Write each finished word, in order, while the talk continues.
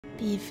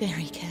Be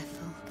very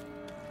careful.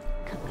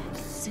 Come back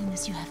as soon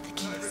as you have the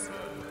keys.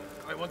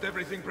 I want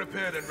everything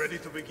prepared and ready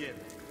to begin.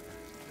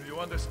 Do you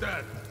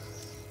understand?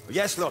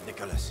 Yes, Lord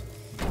Nicholas.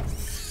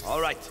 All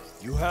right,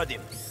 you heard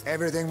him.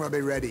 Everything will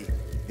be ready.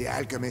 The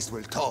alchemist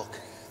will talk.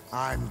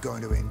 I'm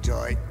going to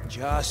enjoy.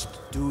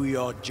 Just do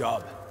your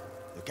job.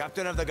 The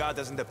captain of the guard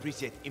doesn't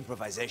appreciate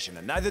improvisation,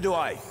 and neither do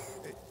I.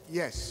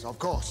 Yes, of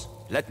course.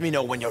 Let me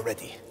know when you're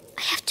ready.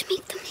 I have to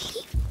make them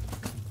leave.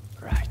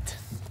 Right.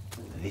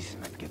 This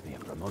might give me a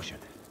promotion.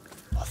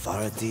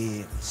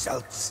 Authority,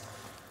 results.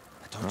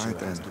 I told you it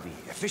has to be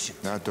efficient.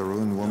 That the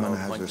ruined woman No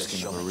has the pointless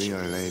skin of a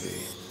showmanship. real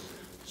lady.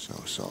 So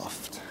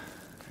soft.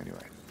 Anyway.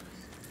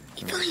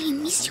 If only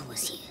Missy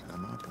was here.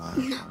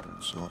 No,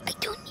 So, I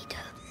don't need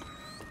her.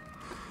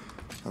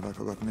 have I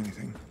forgotten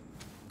anything?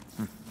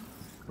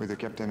 With the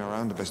captain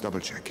around, best double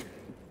check.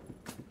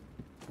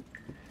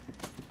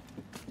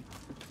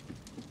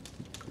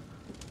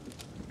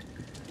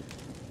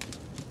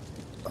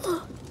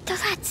 Oh, the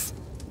rats.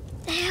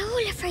 They are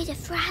all afraid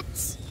of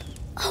rats.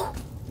 Oh,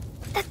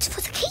 that's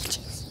for the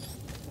cages.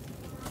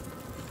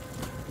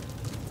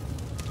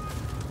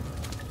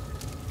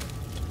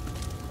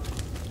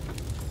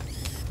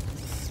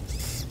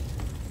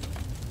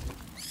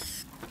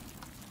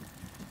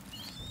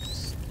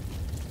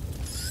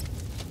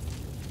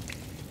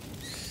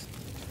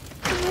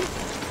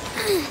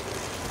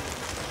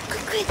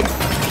 Quick.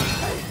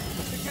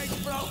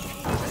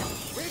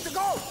 We need to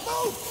go!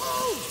 Move!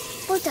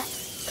 Move! Hold that.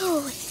 Go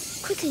away.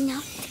 Quickly now.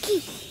 The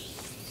key.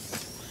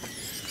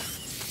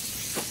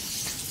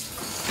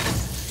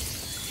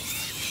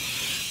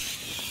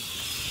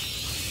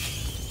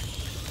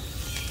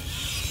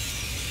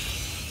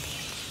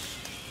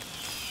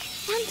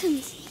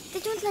 Lanterns. They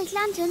don't like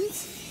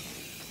lanterns.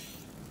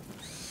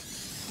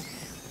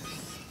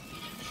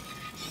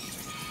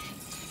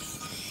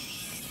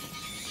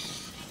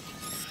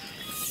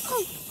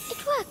 Oh,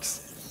 it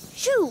works.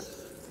 Shoo!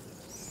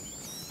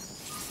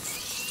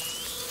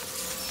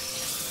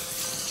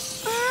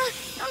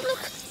 Don't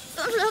look!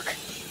 Don't look!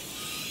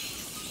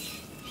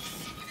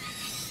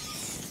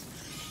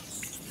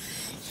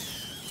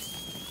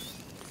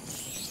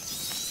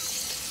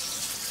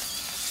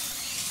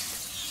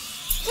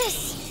 Yes!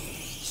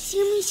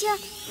 See, Misha,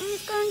 I'm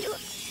going to...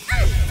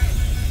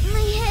 My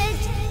head!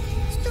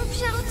 Stop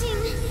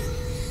shouting!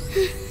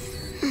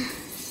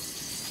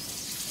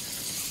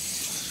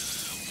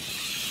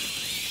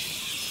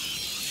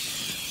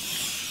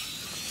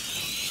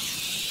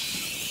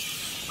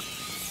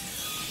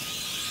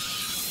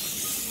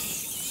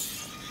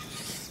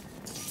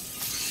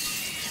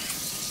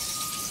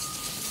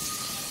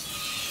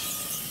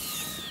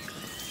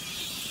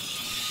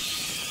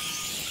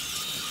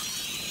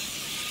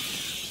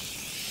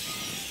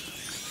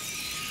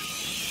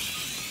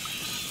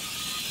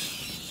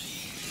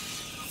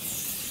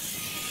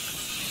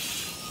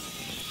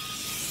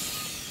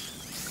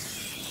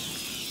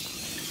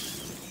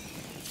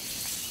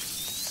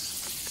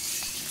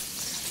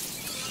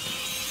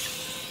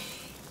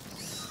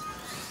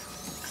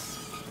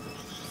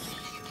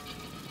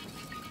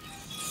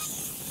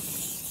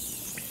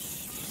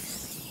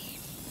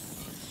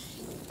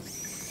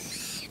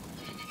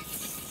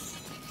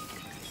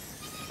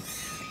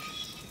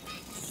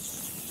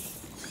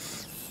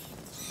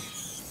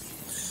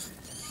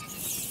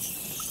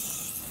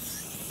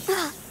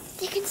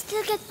 They can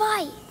still get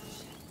by.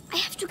 I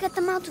have to get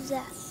them out of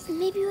there.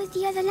 Maybe with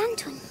the other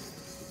lantern.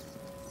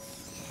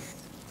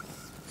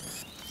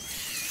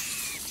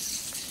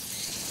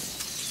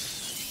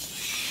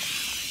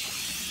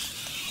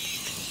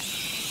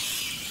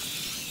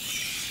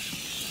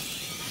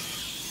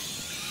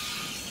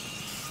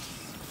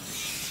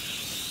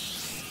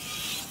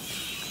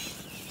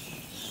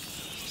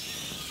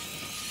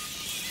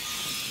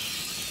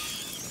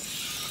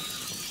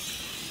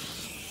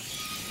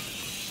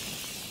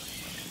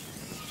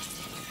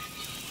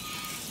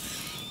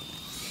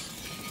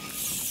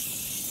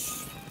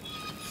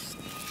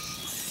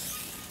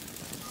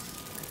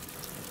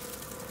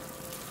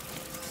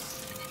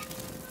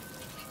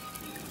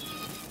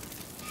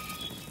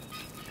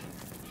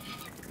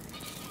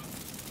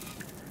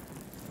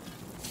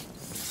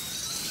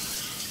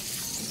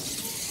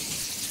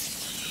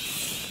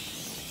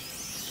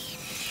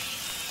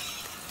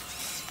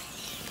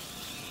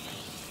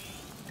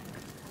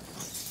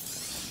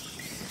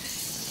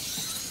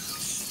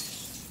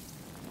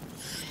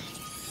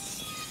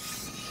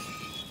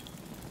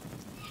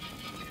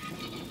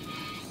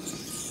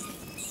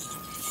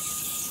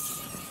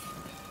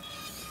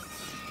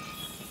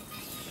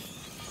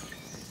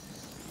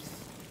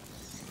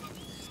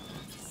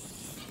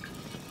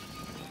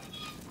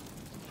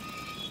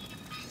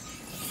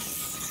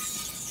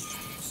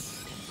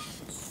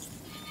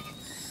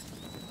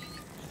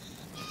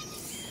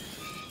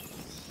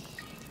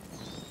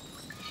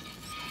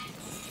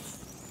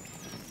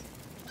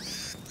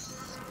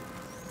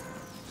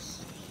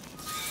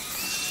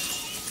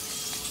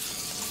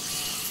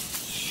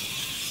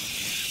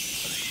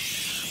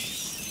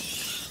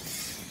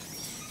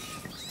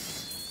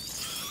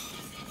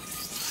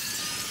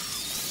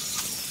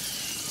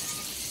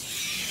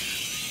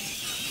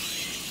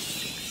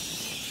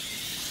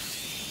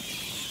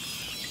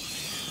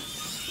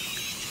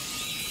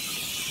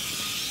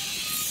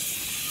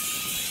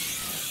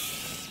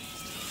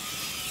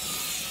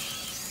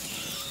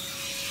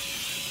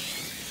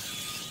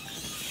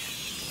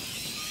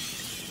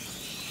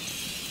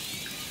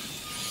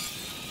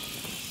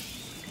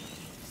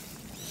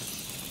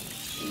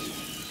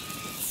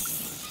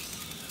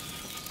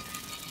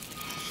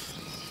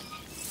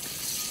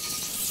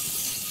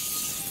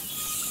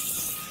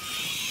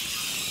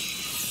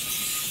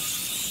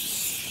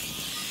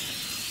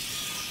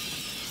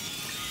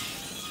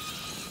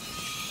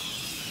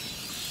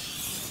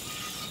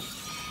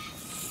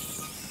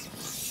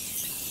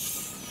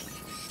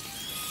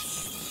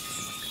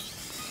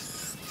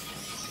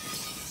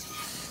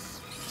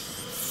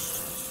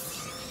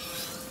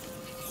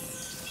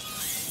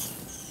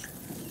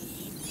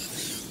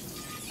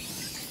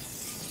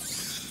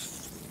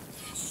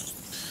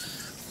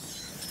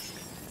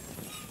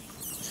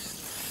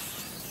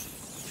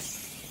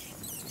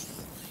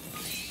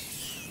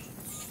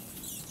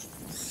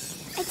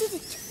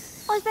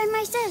 all by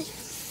myself.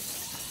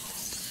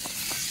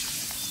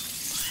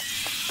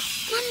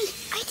 Mommy,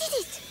 I did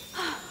it.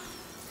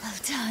 Well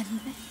done.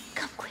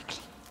 Come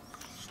quickly.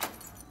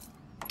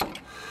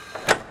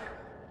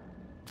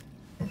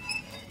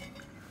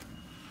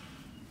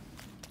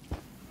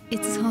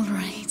 It's all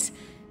right.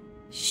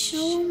 Shh.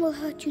 No one will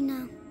hurt you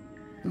now.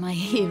 My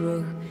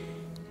hero.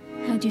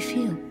 How do you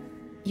feel?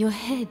 Your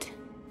head.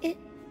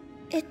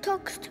 It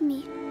talks to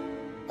me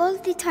all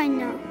the time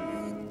now.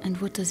 And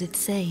what does it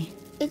say?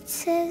 It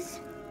says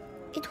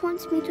it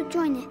wants me to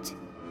join it.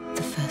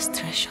 The first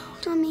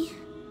threshold. Mommy,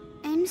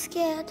 I'm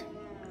scared.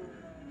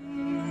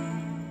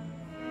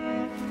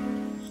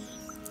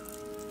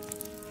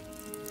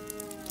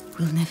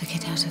 We'll never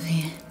get out of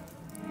here.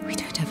 We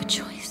don't have a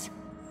choice.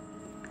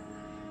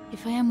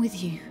 If I am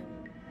with you,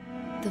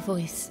 the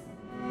voice,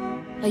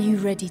 are you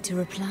ready to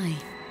reply?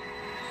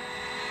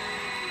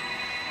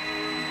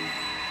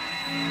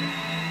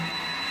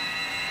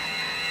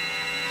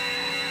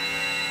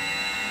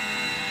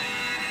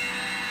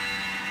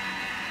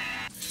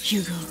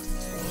 Hugo,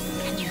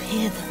 can you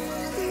hear them?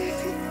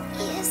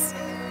 Yes.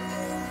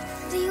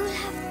 They all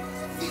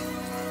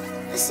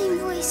have the same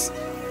voice.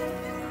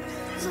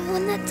 The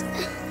one that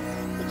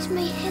makes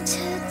my head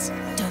hurt.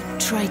 Don't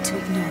try to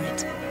ignore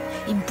it.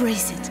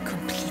 Embrace it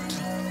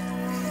completely.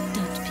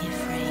 Don't be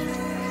afraid.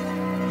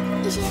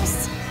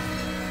 Yes.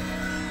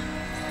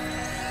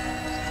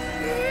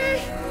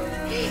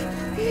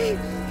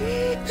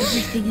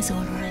 Everything is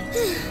all right.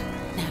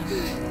 Now,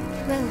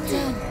 well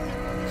done.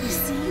 You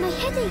see? My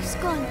headache's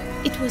gone.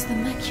 It was the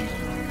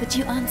macula, but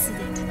you answered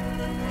it.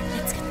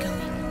 Let's get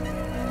going.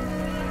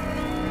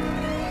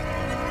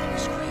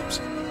 Screams.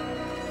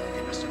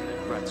 They must have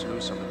let rats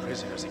loose on the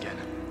prisoners again.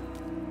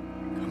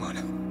 Come on.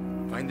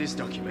 Find this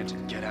document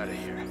and get out of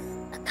here.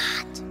 A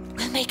cat.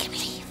 We'll make him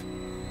leave.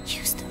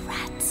 Use the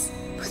rats.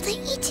 Will they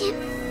eat him?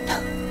 No,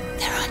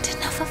 there aren't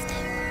enough of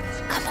them.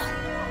 Come on.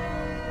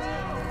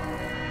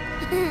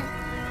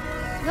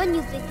 Run,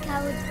 you big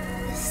coward.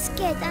 You're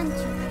scared, aren't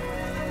you?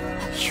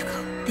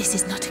 Hugo, this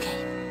is not a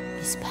game.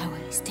 This power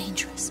is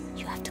dangerous.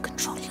 You have to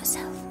control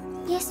yourself.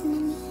 Yes,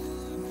 Mommy.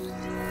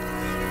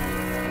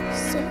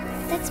 So,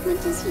 that's my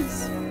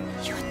disease.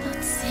 You're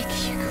not sick,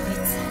 Hugo.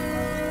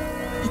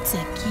 It's a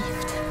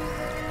gift.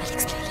 I'll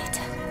explain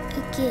later.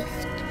 A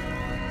gift.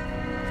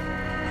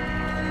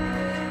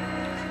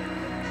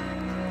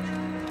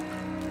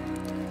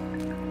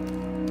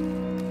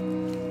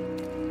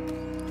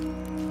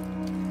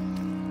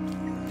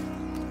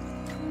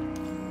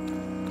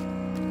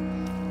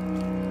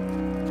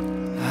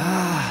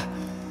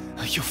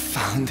 You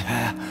found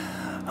her.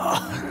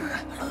 Oh,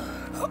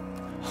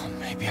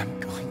 maybe I'm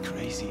going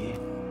crazy.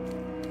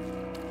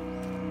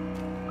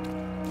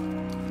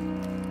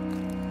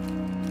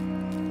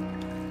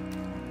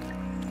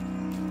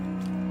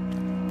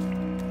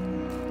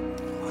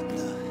 What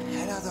the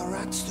hell are the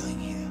rats doing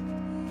here?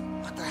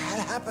 What the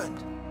hell happened?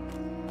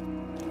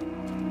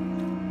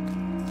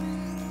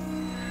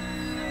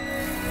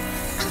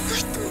 I'll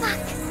fight them back.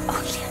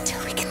 Only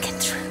until we can get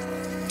through.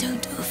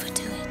 Don't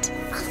overdo it.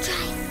 I'll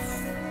try.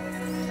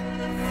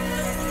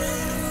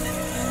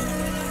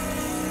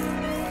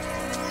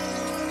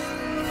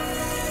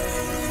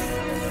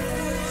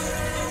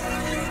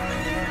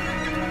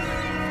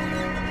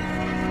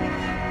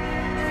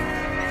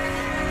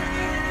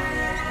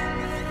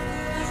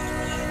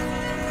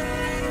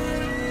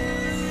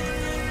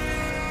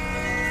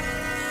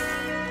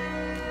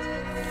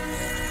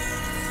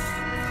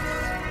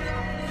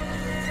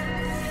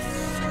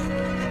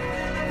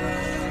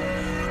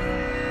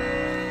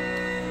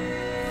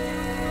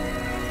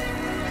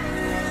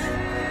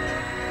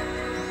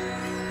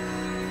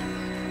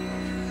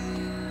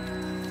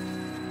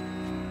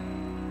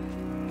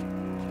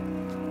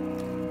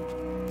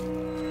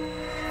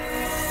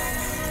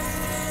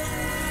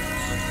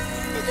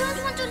 They don't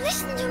want to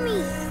listen to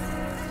me.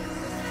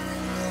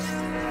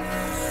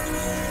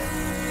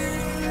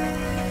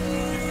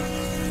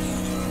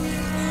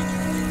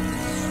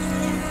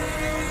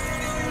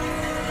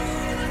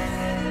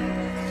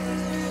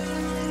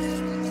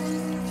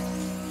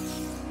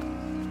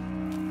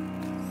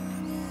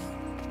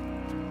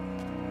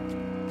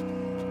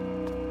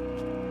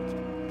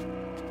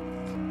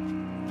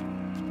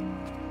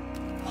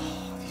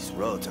 These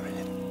roads are in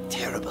a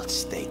terrible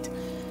state.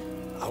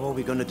 How are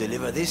we gonna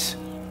deliver this?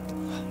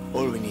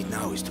 All we need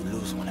now is to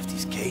lose one of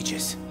these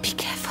cages. Be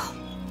careful.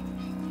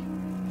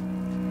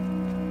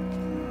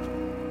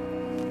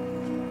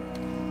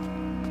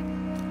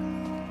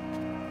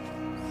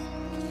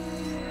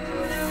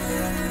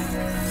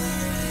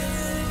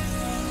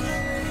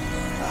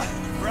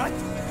 Rat!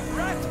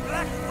 Rat!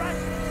 Black rat!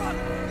 Fuck!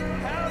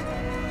 Help!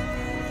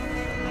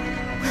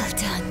 Well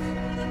done.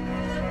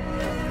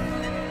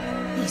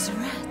 These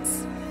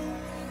rats.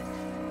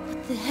 What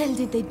the hell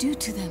did they do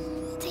to them?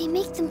 They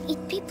make them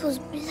eat people's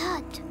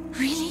blood.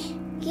 Really?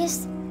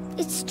 Yes,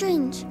 it's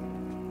strange.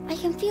 I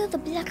can feel the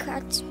black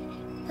rats,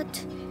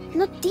 but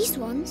not these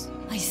ones.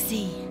 I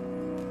see.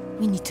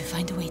 We need to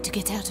find a way to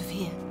get out of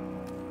here.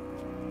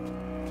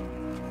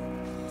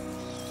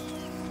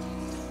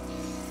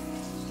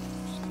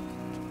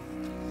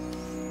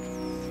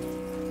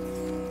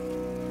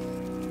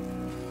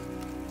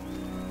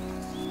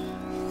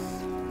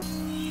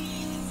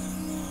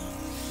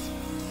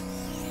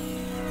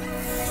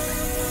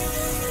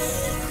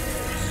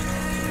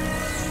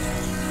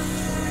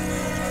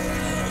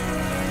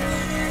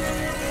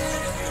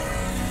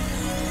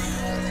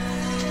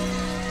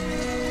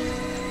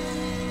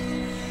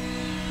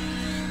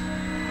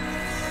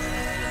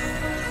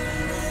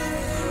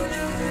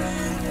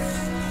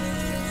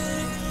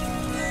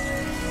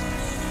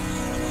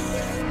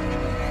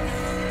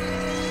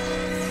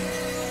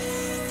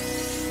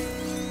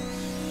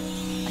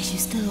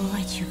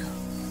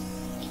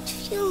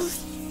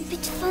 feels a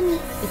bit funny.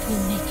 It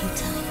will make you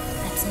tired,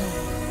 that's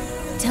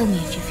normal. Tell me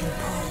if you feel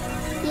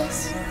poorly.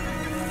 Yes.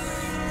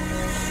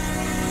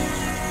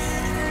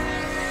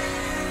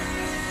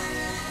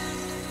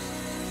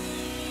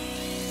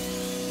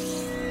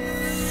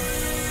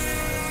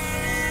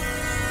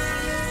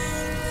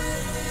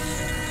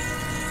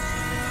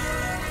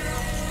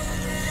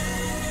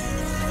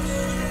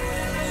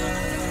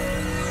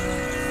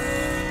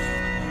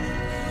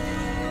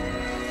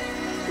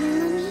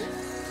 Mummy,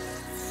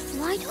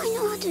 why do I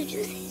know how to do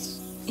this?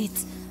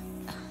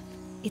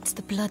 It's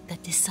the blood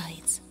that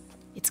decides.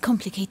 It's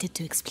complicated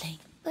to explain.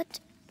 But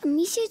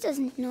Amicia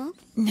doesn't know.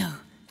 No.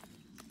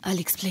 I'll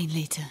explain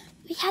later.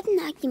 We had an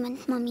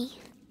argument, Mummy.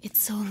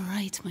 It's all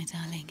right, my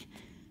darling.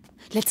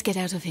 Let's get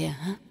out of here,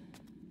 huh?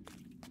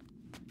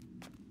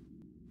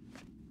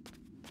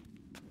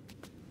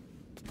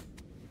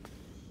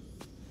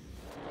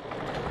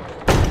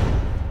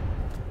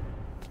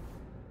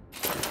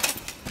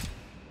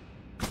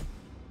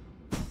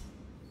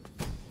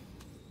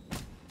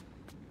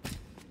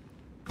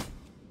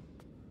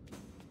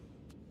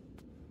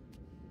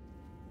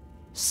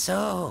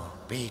 So,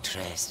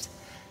 Beatrice,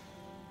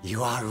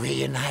 you are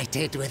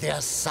reunited with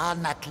your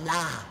son at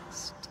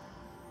last.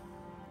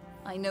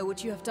 I know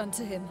what you have done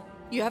to him.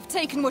 You have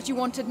taken what you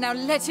wanted, now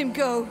let him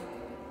go!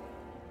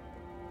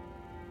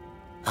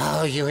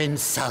 Oh, you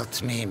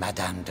insult me,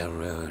 Madame de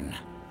Rune.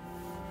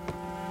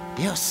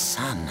 Your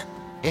son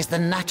is the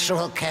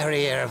natural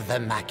carrier of the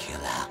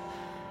macula,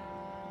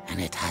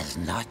 and it has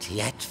not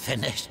yet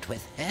finished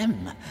with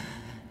him,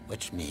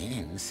 which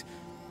means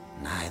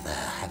neither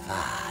have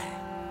I.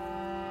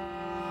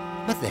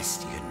 But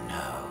this you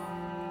know.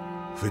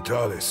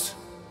 Vitalis,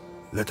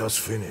 let us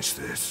finish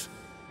this.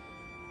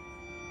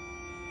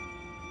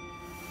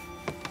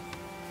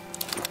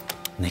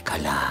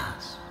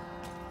 Nicholas,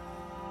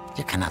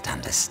 you cannot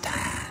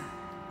understand.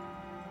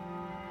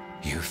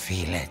 You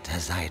feel it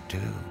as I do.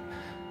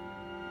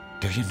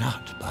 Do you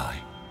not, boy?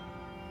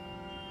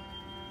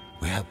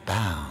 We are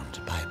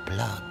bound by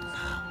blood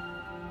now.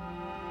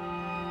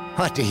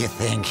 What do you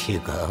think,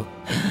 Hugo?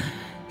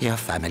 Your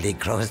family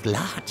grows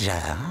larger,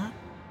 huh?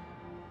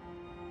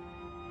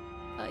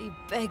 I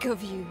beg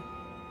of you.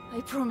 I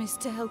promise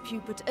to help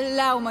you, but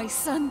allow my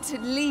son to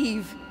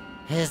leave.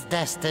 His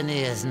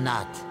destiny is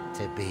not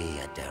to be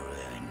a de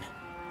Rune.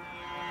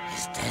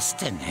 His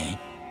destiny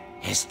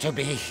is to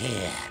be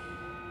here,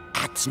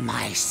 at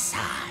my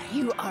side.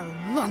 You are a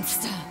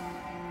monster.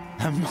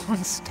 A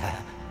monster?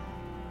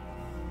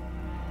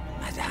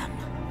 Madame,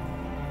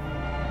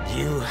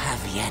 you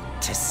have yet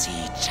to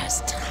see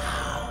just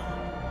how.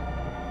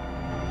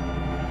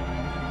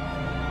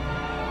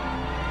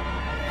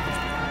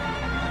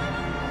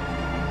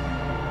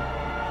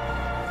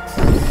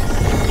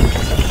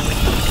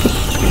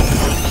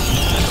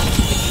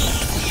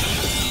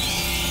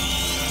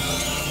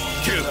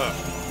 Kill her!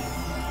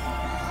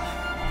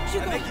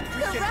 Hugo, Make it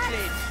quick the and rat!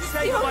 clean. It's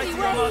Say the goodbye only to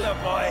your way. mother,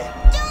 boy.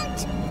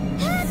 Don't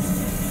hurt her!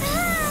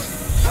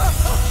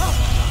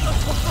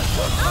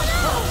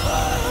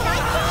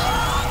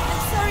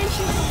 I'm sorry,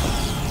 Hugo.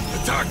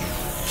 Attack!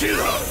 Kill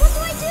her! What do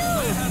I do?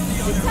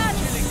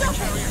 Vitalis, stop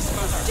it!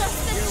 It's just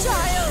a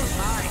child!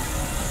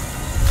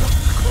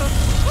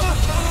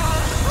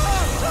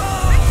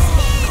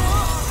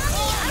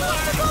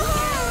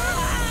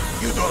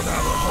 You don't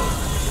have a home.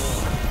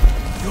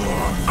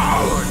 You're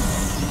ours!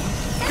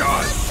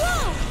 God!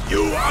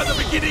 You are the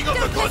beginning of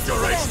the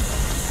conjuration!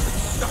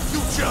 The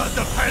future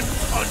depends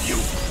on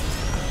you!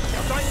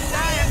 You're going to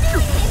die and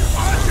you!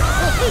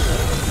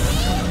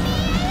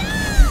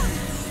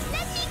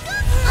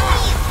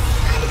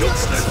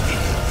 Useless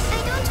people! I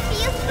don't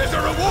feel... There's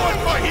a reward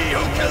for he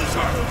who kills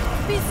her!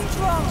 Be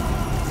strong!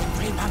 The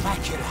prima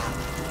macula.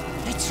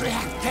 It's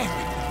reacting.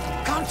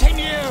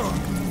 Continue!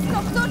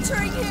 Stop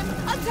torturing him!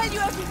 I'll tell you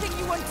everything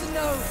you want to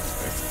know!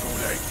 It's too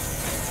late.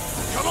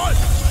 Come on!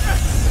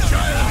 The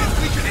child is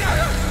weakening!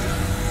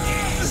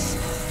 Yes!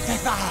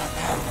 Devour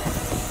them!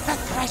 The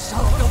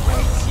threshold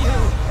awaits you!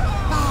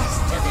 Pass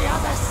to the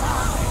other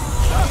side!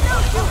 No,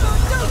 Hugo,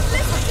 don't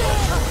listen to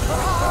him!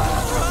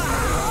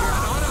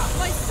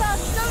 My son,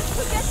 don't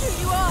forget who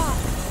you are!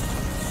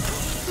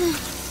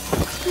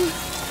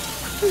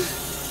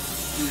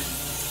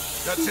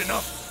 That's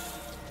enough!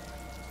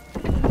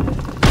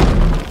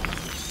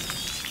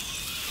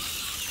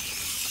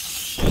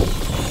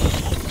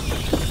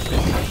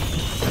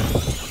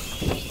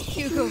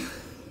 Hugo,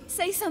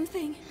 say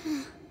something.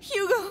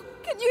 Hugo,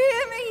 can you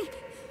hear me?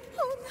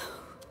 Oh no.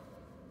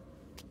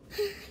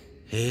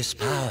 He's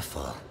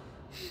powerful,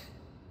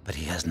 but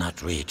he has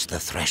not reached the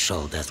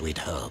threshold as we'd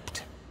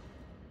hoped.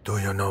 Do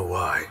you know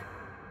why?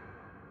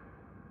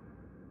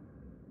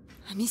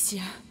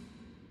 Amicia.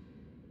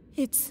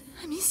 It's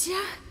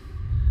Amicia?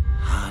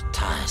 How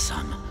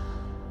tiresome.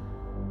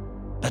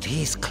 But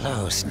he's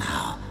close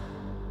now,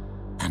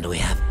 and we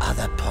have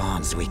other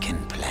pawns we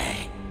can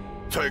play.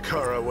 Take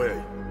her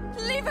away.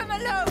 Leave him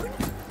alone!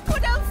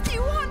 What else do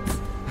you want?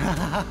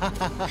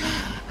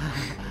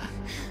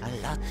 A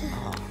lot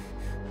more.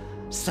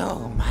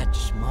 So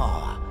much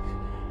more.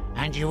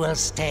 and you will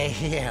stay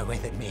here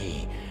with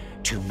me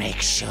to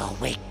make sure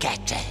we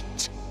get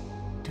it.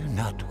 Do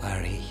not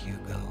worry,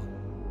 Hugo.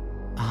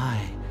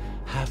 I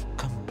have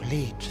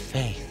complete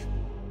faith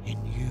in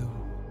you.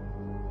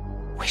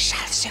 We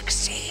shall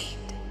succeed.